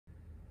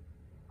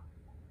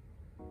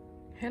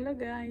Hello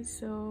guys,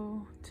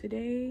 so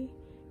today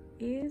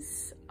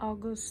is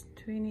August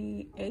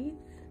 28th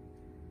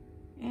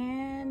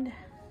and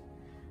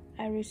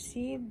I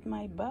received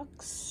my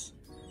box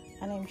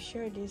and I'm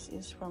sure this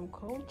is from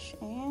Coach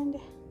and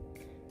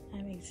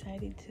I'm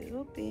excited to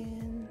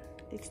open.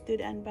 Let's do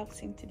the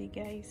unboxing today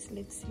guys.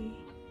 Let's see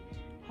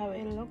how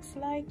it looks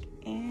like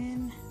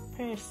in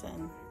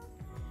person.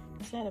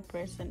 It's not a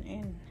person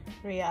in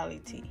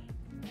reality.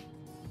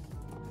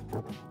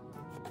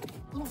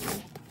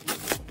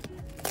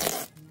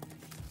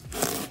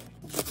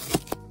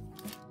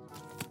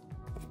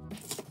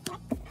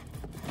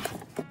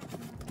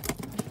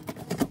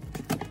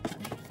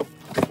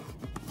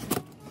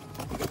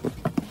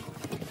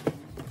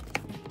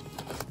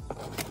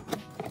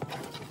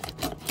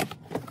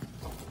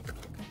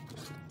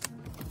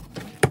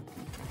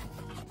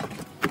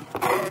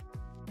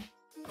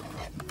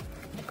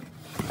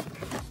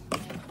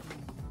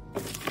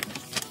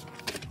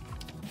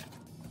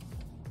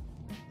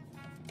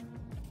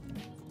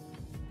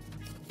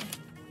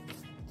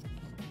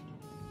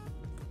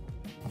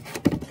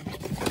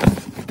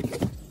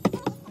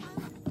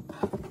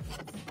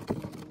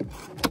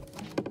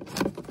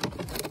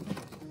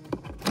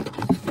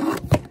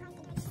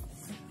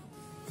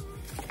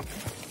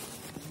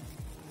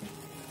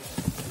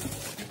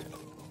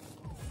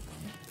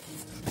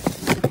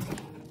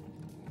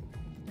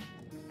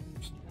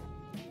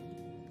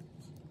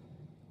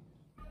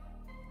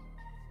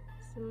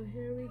 So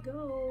here we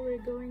go,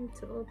 we're going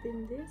to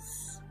open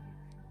this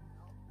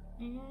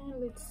and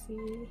let's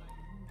see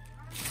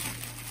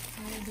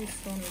how this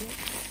one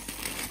looks.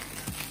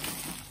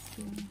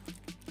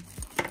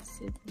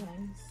 That's it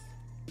guys.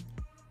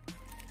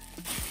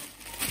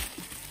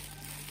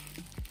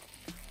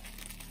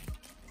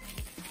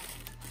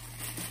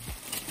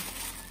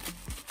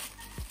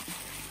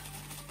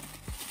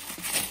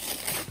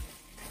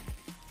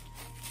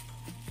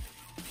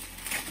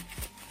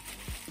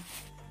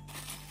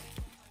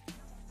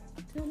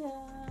 Ta-da!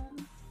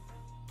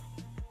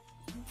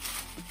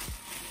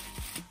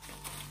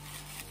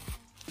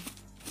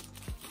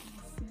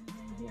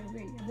 Here,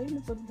 wait, I'm going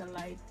to put the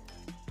light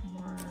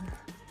more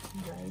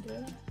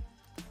brighter,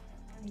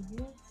 I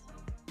guess.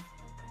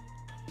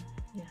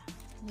 Yeah,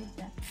 like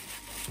that.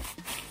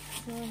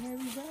 So here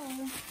we go. I'm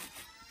gonna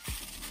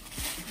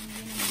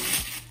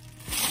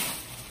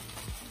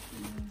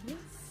do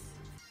this.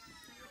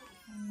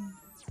 And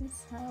this is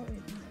how it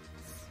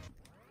looks.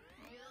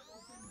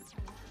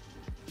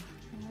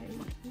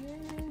 Right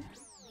here.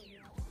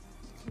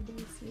 Do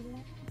you see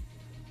that?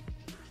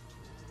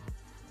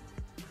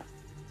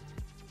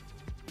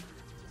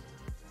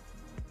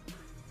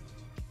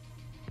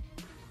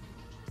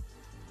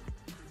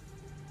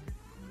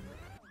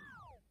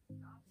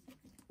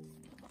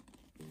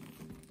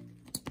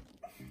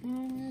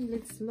 And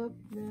let's look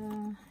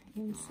the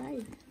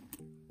inside.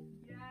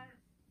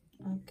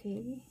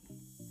 Okay,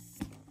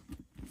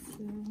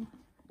 so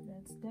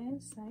that's the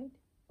inside.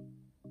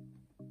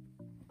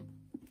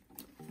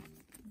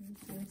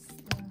 This is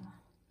the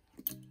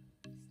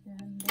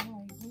handle, I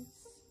guess.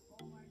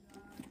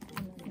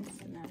 No, it's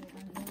not a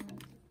handle.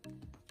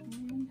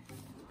 And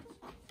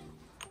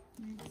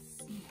let's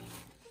see.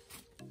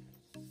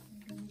 I'm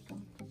going to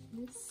put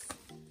this.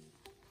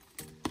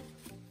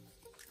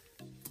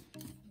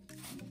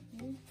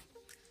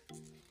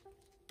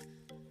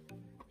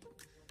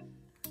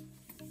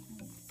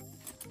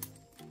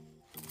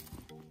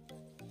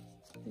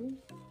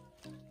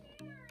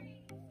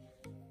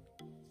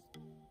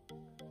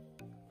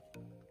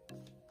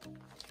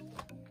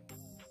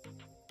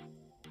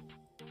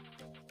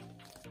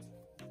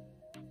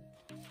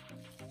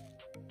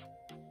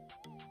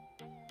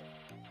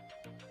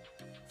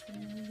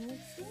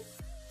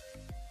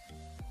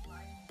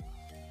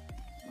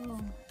 Oh,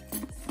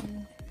 let's see.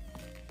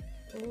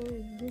 Oh,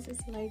 this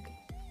is like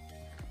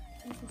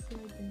a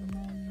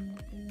man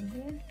in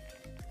here,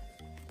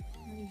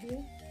 right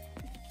here.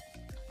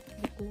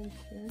 The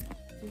closure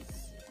is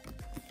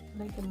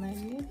like a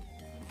magnet.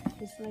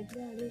 It's like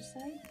the other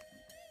side.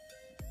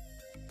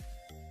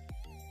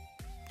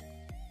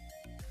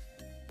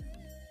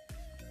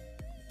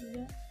 See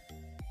that?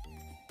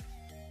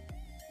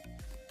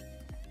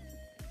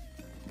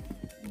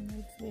 And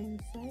that's the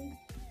inside.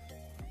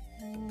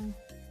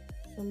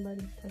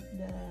 Somebody put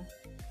the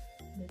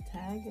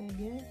tag, I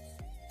guess,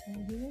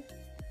 right here.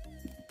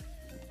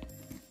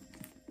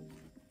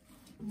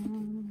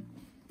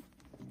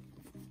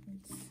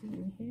 Let's see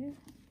in here.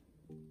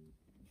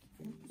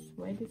 Oops,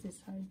 why this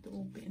is hard to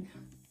open.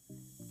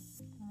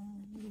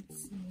 Let's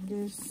see,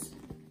 there's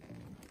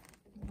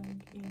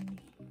like a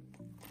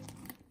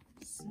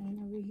sign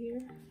over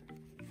here.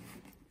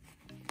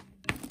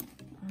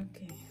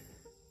 Okay,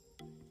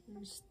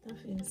 there's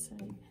stuff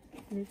inside.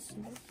 Let's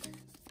look.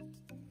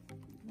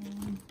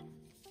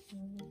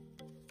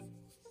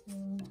 So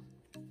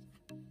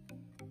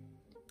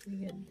we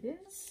get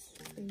this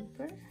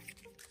paper.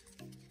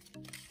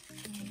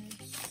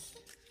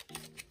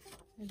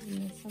 I don't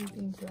know,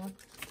 something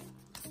dropped.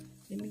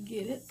 Let me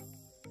get it.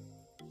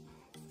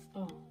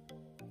 Oh,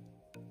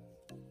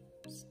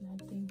 it's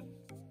nothing.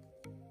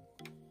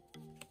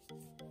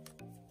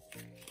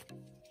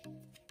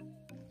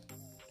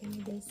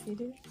 You guys see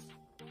this?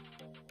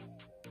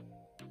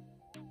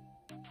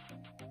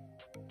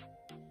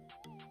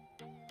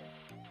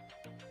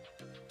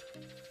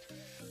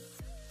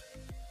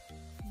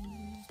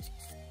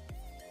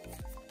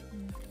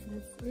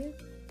 That's it.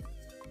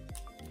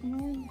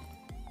 And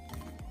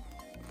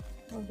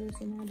oh,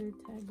 there's another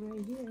tag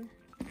right here.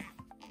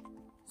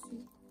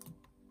 See,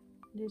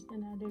 there's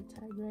another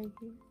tag right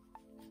here.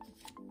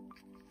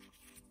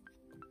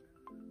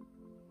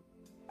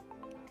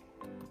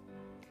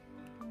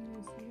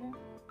 You see that?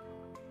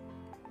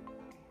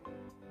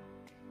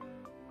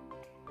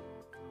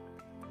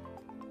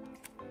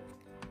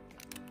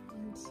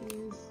 And it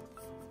says,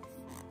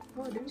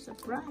 oh, there's a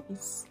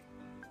price.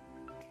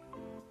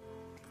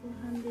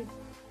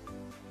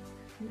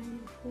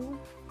 494.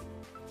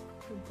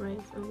 The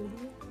price over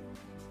here,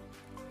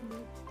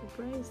 but the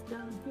price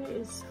down here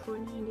is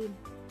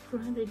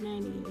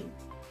 498.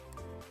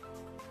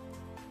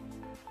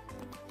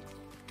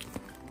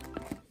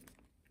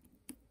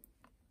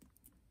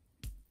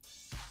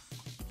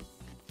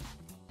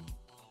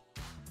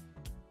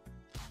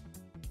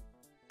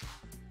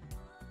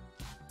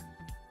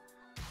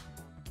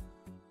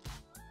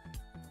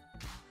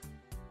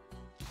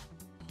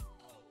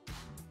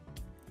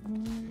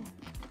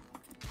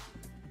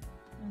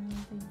 And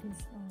I'll take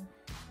this off.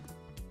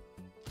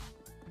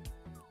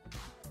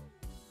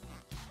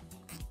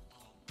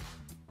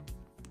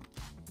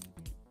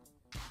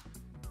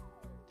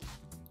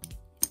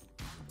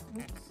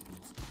 Oops.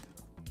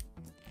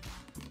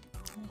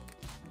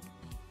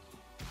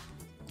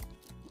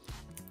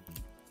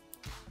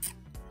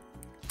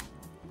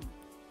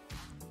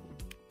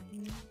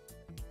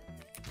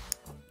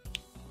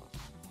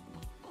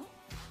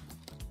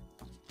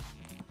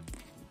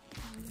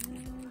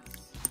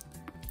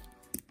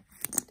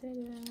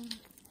 Ta-da.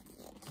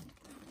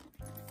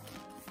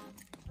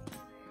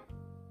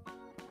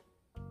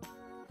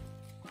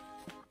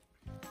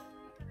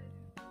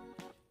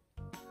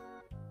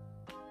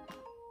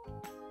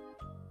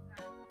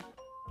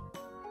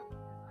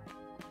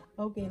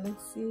 Okay,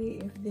 let's see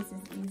if this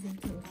is easy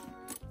to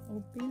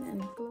open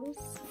and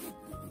close.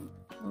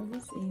 Oh,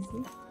 this is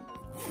easy.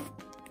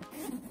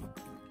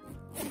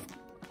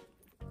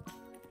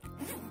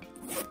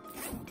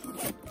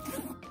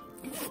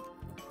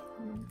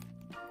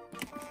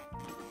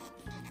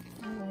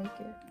 I like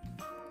it.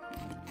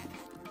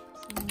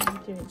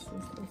 So this is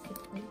the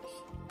page.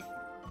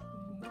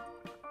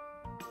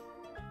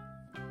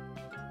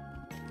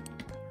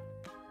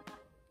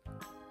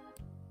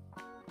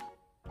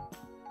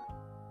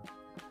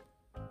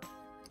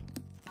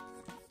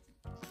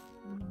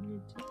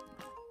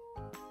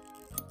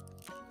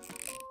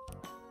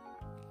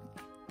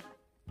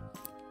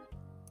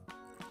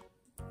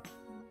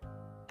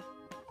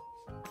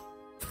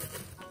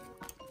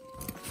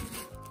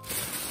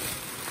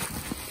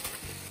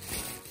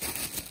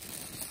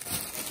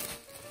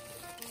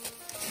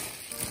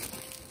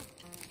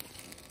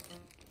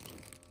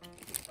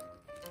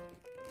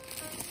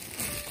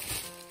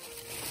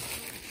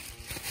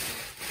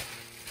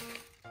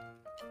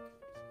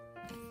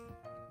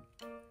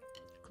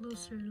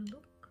 Closer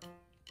look.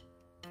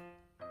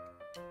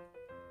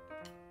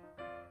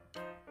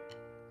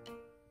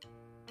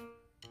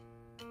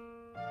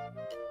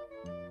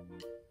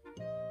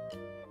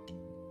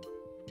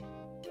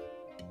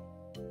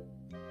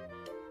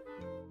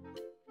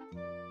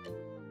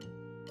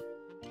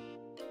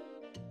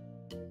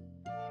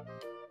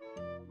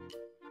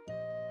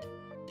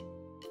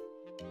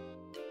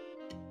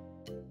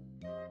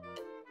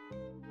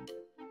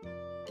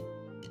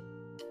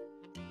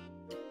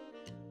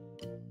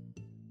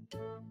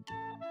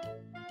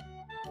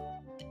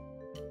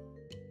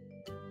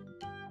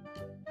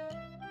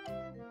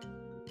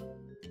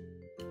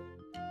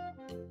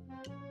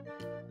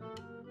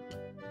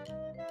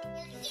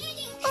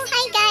 Oh,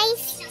 hi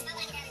guys.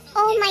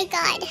 Oh my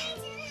god.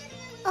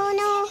 Oh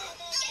no.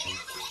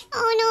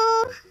 Oh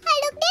no.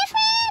 I look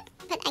different.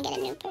 But I got a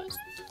new purse.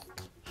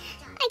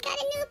 I got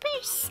a new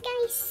purse,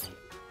 guys.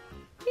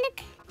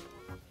 Look.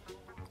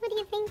 What do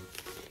you think?